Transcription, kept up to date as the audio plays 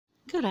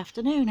Good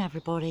afternoon,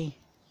 everybody.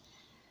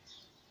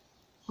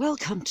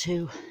 Welcome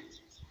to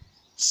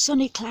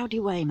sunny,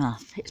 cloudy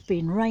Weymouth. It's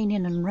been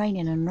raining and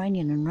raining and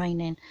raining and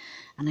raining,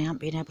 and I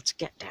haven't been able to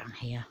get down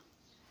here.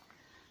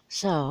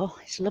 So,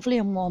 it's lovely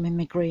and warm in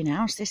my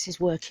greenhouse. This is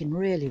working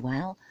really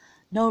well.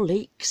 No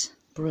leaks,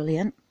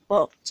 brilliant,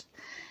 but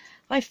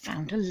I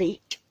found a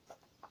leak.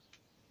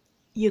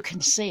 You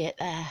can see it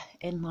there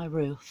in my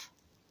roof.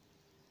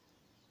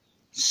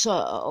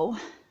 So,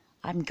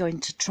 I'm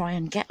going to try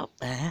and get up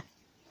there.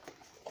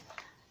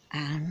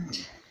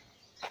 And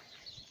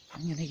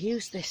I'm going to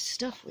use this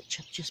stuff which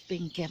I've just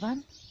been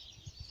given.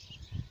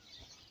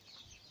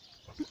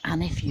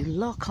 And if you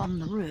look on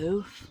the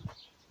roof...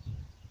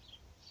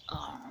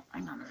 Oh,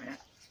 hang on a minute.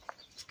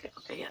 Let's get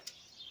up here.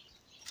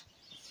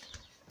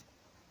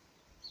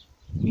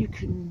 You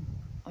can...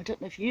 I don't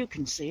know if you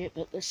can see it,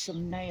 but there's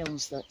some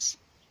nails that's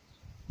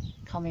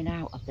coming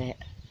out a bit.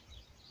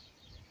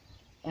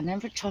 And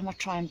every time I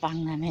try and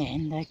bang them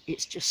in,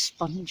 it's just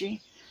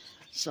spongy.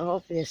 So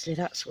obviously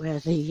that's where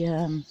the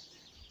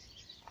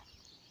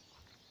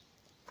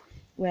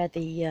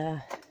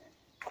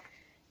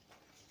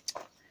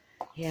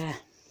yeah,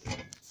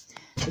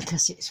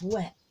 because it's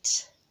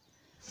wet.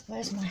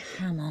 Where's my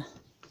hammer?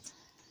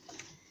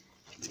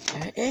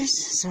 There it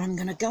is. So I'm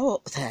going to go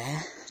up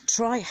there,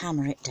 try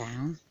hammer it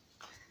down,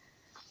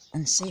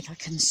 and see if I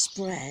can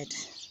spread.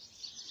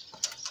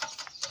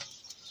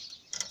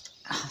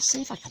 I'll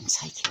see if I can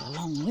take you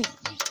along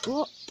with me.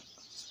 Whoop.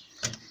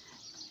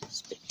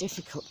 It's a bit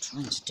difficult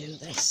trying to do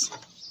this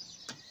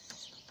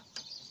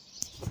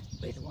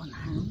with one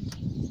hand.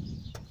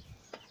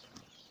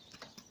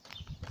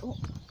 Oh,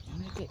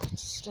 can I get you to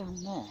stand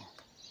there?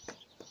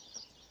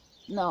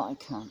 No, I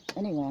can't.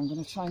 Anyway, I'm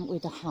going to try it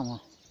with a hammer.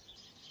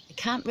 I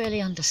can't really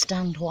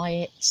understand why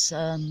it's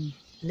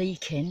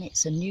leaking.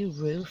 It's a new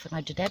roof and I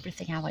did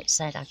everything how it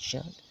said I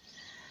should.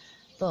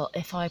 But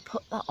if I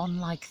put that on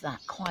like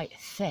that, quite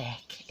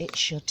thick, it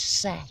should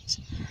set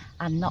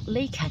and not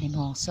leak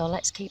anymore. So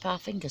let's keep our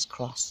fingers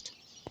crossed.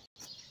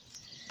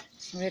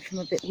 Sorry if I'm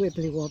a bit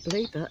wibbly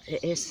wobbly, but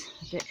it is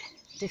a bit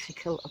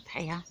difficult up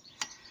here.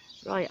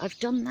 Right, I've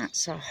done that,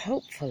 so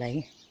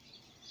hopefully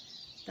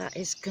that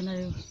is going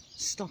to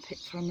stop it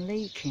from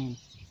leaking.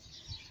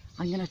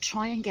 I'm going to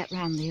try and get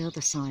round the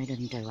other side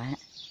and do it.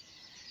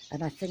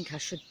 And I think I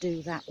should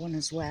do that one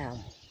as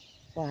well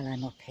while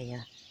I'm up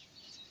here.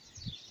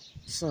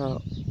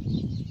 So,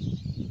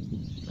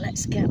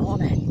 let's get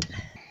on it.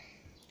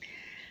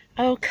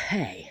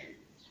 Okay,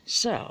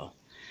 so,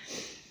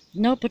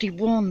 nobody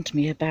warned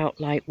me about,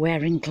 like,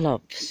 wearing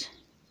gloves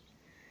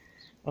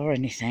or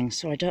anything,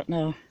 so I don't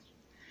know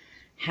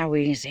how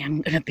easy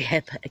I'm going to be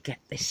able to get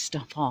this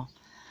stuff off.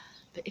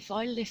 But if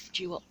I lift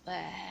you up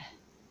there,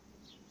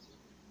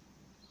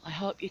 I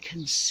hope you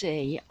can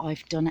see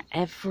I've done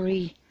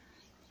every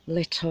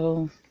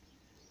little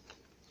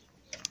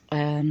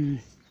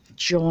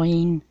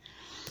join.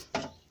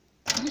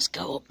 Let's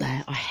go up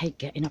there. I hate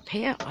getting up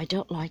here. I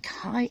don't like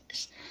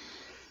heights,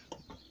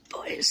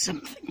 but it's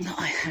something that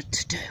I had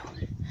to do.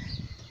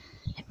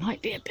 It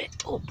might be a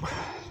bit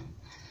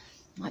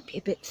might be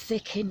a bit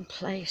thick in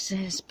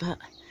places, but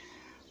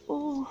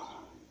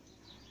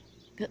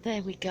but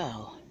there we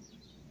go.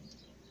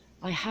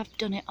 I have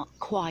done it up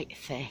quite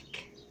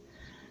thick.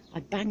 I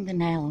banged the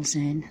nails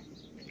in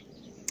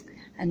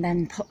and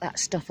then put that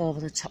stuff over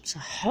the top, so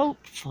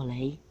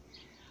hopefully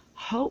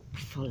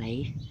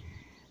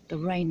the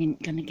rain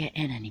ain't going to get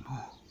in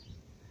anymore.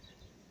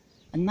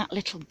 And that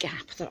little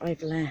gap that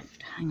I've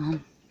left, hang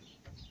on,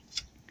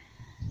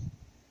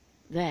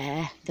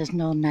 there's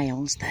no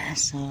nails there,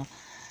 so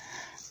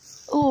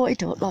I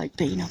don't like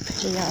being up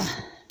here.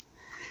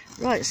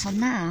 Right, so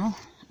now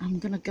I'm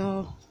going to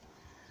go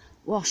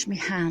wash my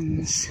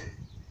hands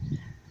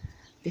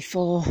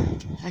before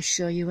I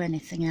show you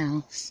anything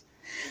else.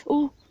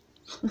 Oh,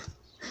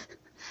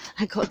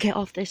 I got to get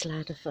off this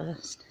ladder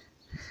first.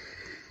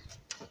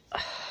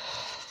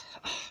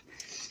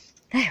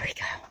 There we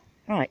go.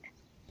 Right.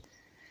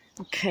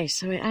 Okay,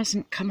 so it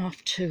hasn't come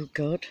off too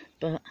good,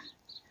 but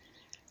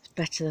it's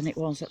better than it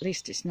was. At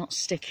least it's not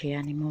sticky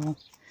anymore.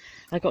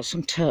 I got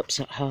some terps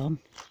at home,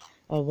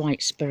 or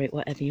white spirit,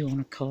 whatever you want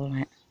to call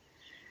it.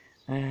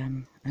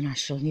 And I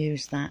shall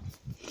use that.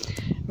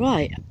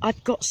 Right,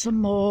 I've got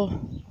some more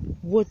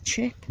wood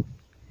chip.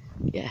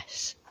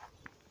 Yes.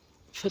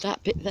 For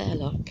that bit there,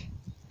 look.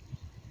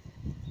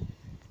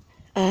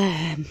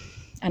 And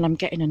I'm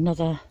getting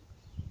another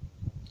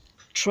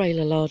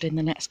trailer load in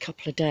the next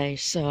couple of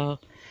days, so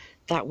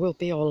that will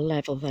be all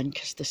level then,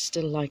 because there's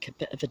still like a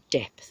bit of a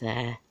dip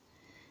there,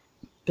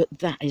 but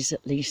that is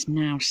at least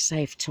now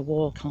safe to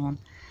walk on,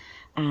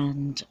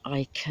 and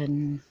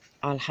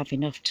I'll have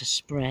enough to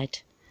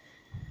spread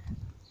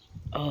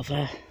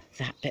over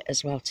that bit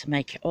as well to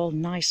make it all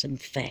nice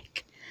and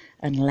thick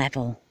and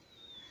level.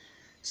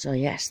 So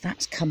yes,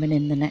 that's coming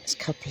in the next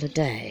couple of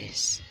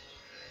days.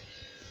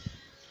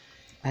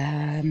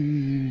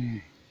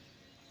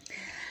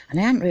 And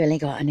I haven't really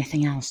got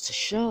anything else to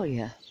show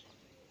you.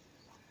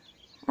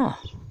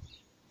 Oh,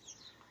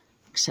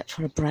 except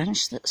for a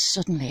branch that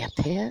suddenly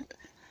appeared.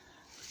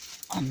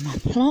 on my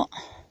plot.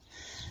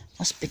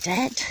 Must be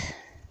dead.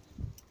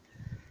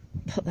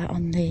 Put that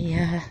on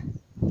the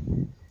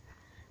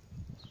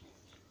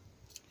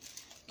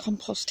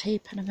compost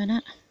heap in a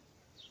minute.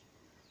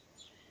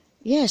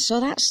 Yeah, so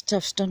that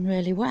stuff's done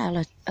really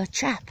well. A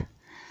chap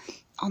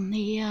on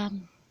the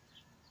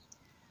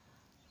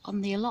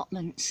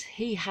allotments,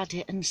 he had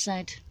it and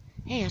said,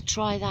 "Here,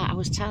 try that." I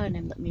was telling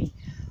him that my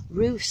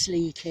roof's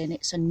leaking.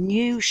 It's a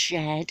new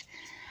shed,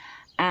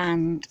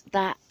 and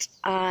that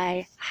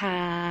I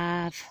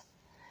have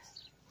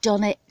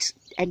done it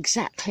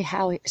exactly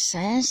how it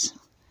says,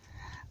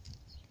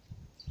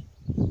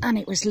 and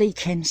it was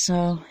leaking.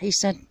 So he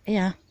said,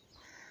 "Yeah,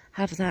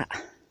 have that."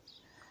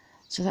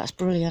 So that's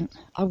brilliant.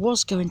 I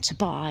was going to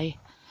buy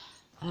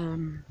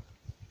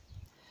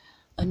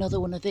another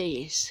one of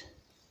these.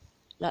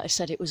 Like I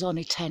said, it was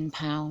only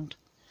 £10.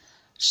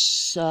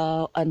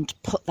 So, and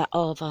put that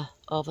over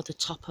the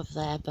top of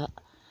there, but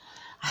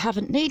I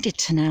haven't needed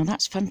to now.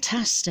 That's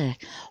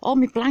fantastic. All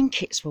my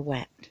blankets were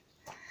wet.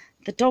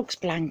 The dog's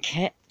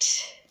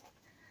blanket.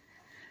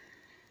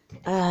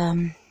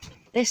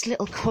 This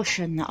little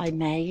cushion that I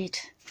made,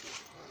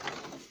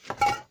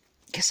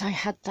 because I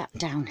had that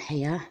down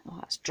here. Oh,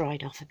 that's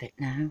dried off a bit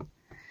now.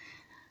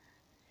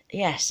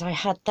 Yes, I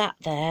had that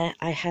there.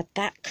 I had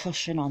that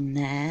cushion on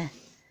there.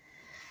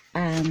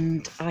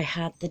 And I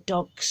had the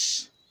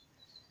dog's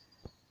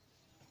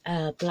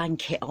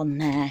blanket on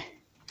there.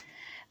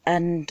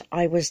 And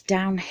I was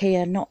down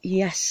here, not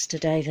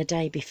yesterday, the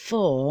day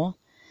before.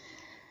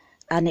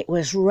 And it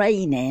was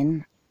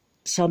raining.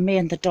 So me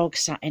and the dog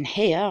sat in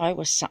here. I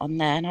was sat on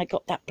there, and I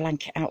got that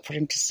blanket out for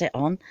him to sit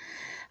on.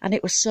 And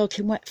it was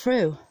soaking wet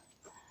through.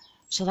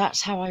 So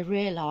that's how I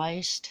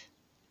realised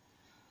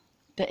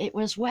that it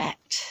was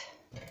wet.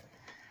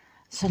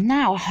 So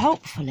now,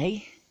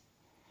 hopefully,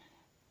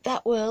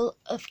 that will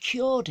have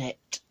cured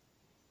it.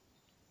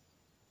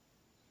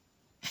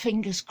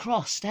 Fingers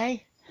crossed, eh?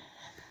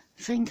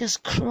 Fingers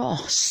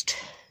crossed.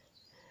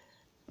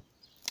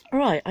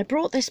 Right, I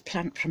brought this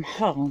plant from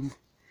home.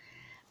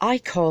 I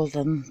call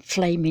them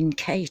flaming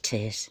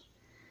Katies.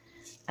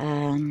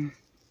 But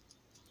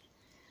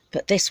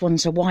this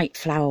one's a white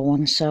flower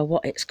one, so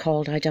what it's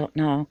called, I don't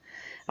know.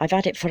 I've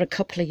had it for a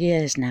couple of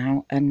years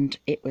now, and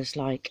it was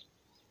like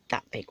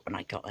that big when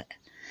I got it.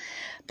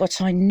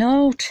 But I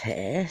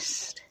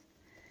noticed,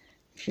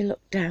 if you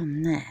look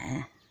down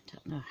there, I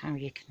don't know how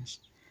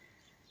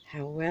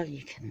well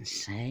you can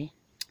see.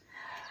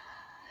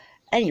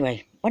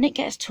 Anyway, when it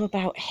gets to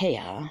about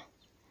here,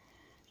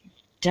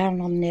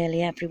 down on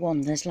nearly every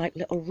one, there's like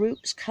little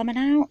roots coming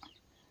out.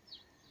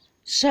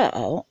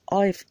 So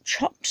I've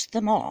chopped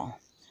them off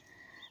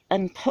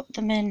and put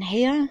them in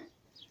here,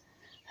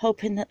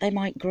 hoping that they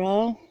might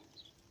grow.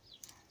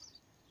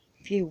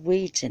 A few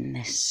weeds in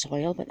this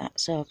soil, but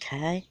that's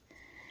okay.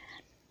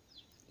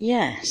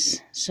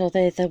 Yes, so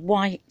they're the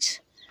white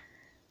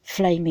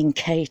flaming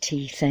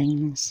Katie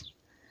things.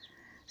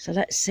 So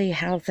let's see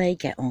how they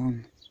get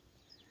on.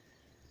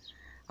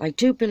 I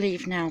do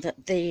believe now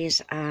that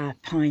these are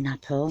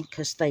pineapple,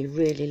 because they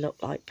really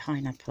look like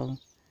pineapple.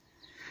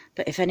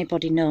 But if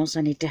anybody knows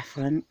any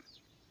different,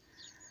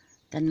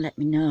 then let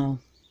me know.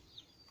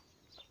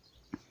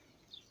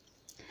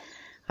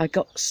 I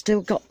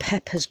still got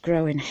peppers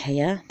growing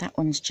here. That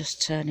one's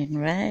just turning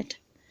red.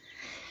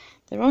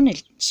 They're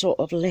only sort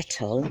of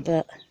little,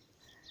 but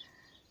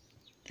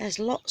there's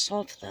lots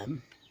of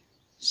them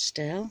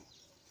still.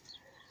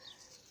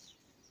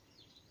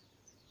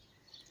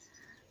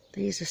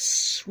 These are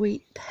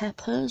sweet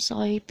peppers,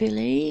 I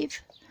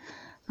believe.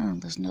 Oh,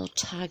 there's no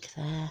tag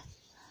there.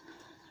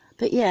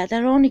 But yeah,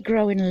 they're only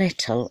growing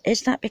little.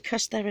 Is that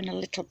because they're in a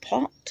little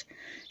pot?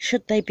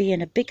 Should they be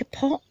in a bigger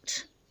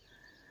pot?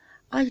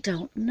 I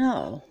don't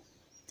know.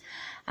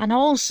 And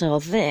also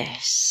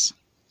this,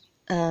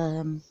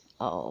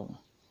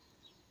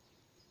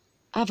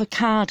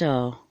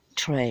 avocado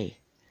tree.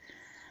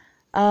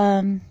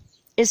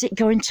 Is it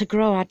going to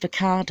grow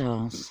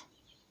avocados?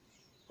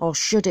 Or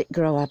should it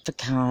grow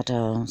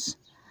avocados?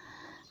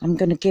 I'm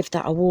going to give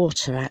that a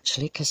water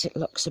actually, because it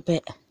looks a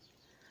bit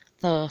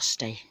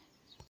thirsty.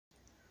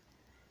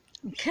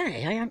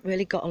 Okay, I haven't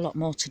really got a lot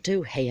more to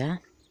do here.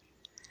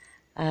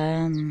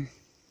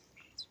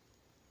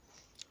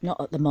 Not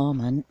at the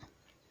moment.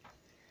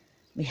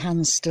 My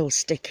hand's still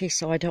sticky,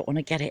 so I don't want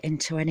to get it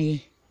into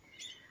any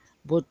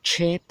wood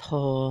chip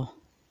or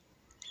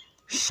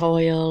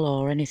soil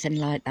or anything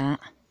like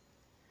that.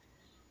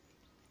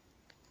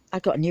 I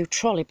got a new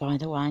trolley, by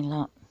the way,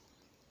 look.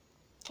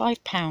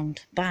 £5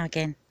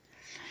 bargain.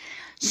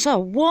 So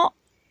what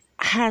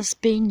has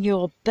been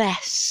your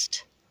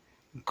best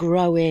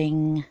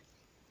growing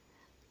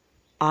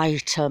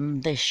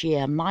item this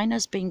year? Mine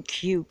has been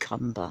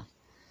cucumber.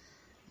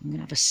 I'm going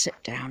to have a sit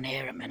down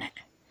here a minute.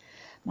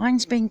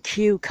 Mine's been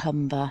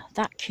cucumber.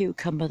 That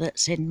cucumber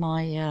that's in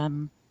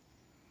my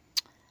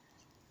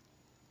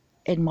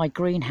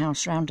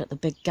greenhouse round at the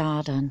big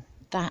garden.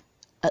 That,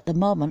 at the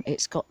moment,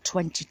 it's got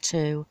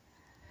 22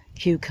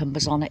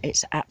 cucumbers on it.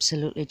 It's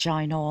absolutely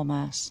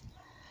ginormous.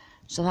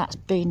 So that's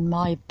been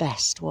my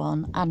best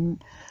one.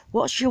 And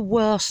What's your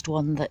worst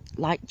one that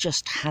like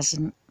just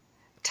hasn't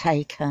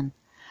taken?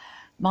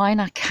 Mine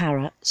are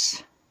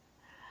carrots.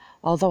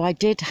 Although I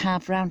did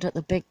have round at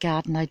the big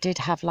garden, I did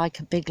have like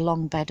a big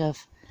long bed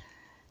of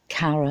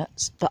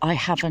carrots, but I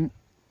haven't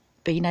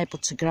been able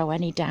to grow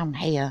any down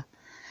here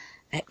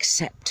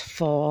except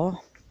for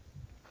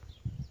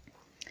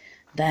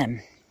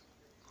them,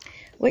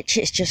 which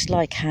is just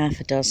like half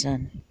a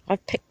dozen.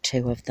 I've picked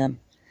 2 of them,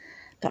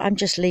 but I'm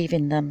just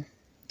leaving them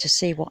to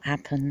see what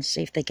happens,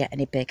 see if they get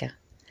any bigger.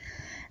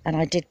 And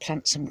I did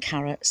plant some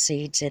carrot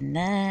seeds in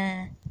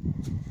there,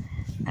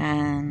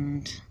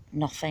 and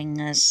nothing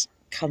has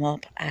come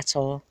up at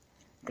all.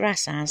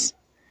 Grass has.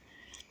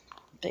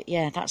 But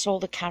yeah, that's all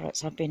the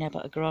carrots I've been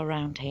able to grow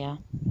around here.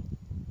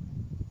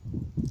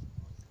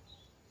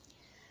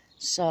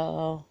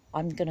 So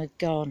I'm going to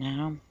go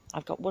now.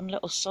 I've got one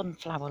little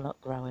sunflower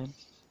look growing.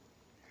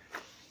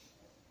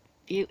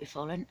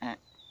 Beautiful, isn't it?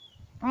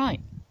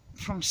 Right,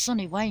 from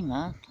sunny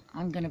Weymouth,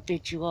 I'm going to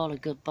bid you all a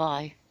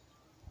goodbye.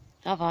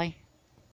 Bye-bye.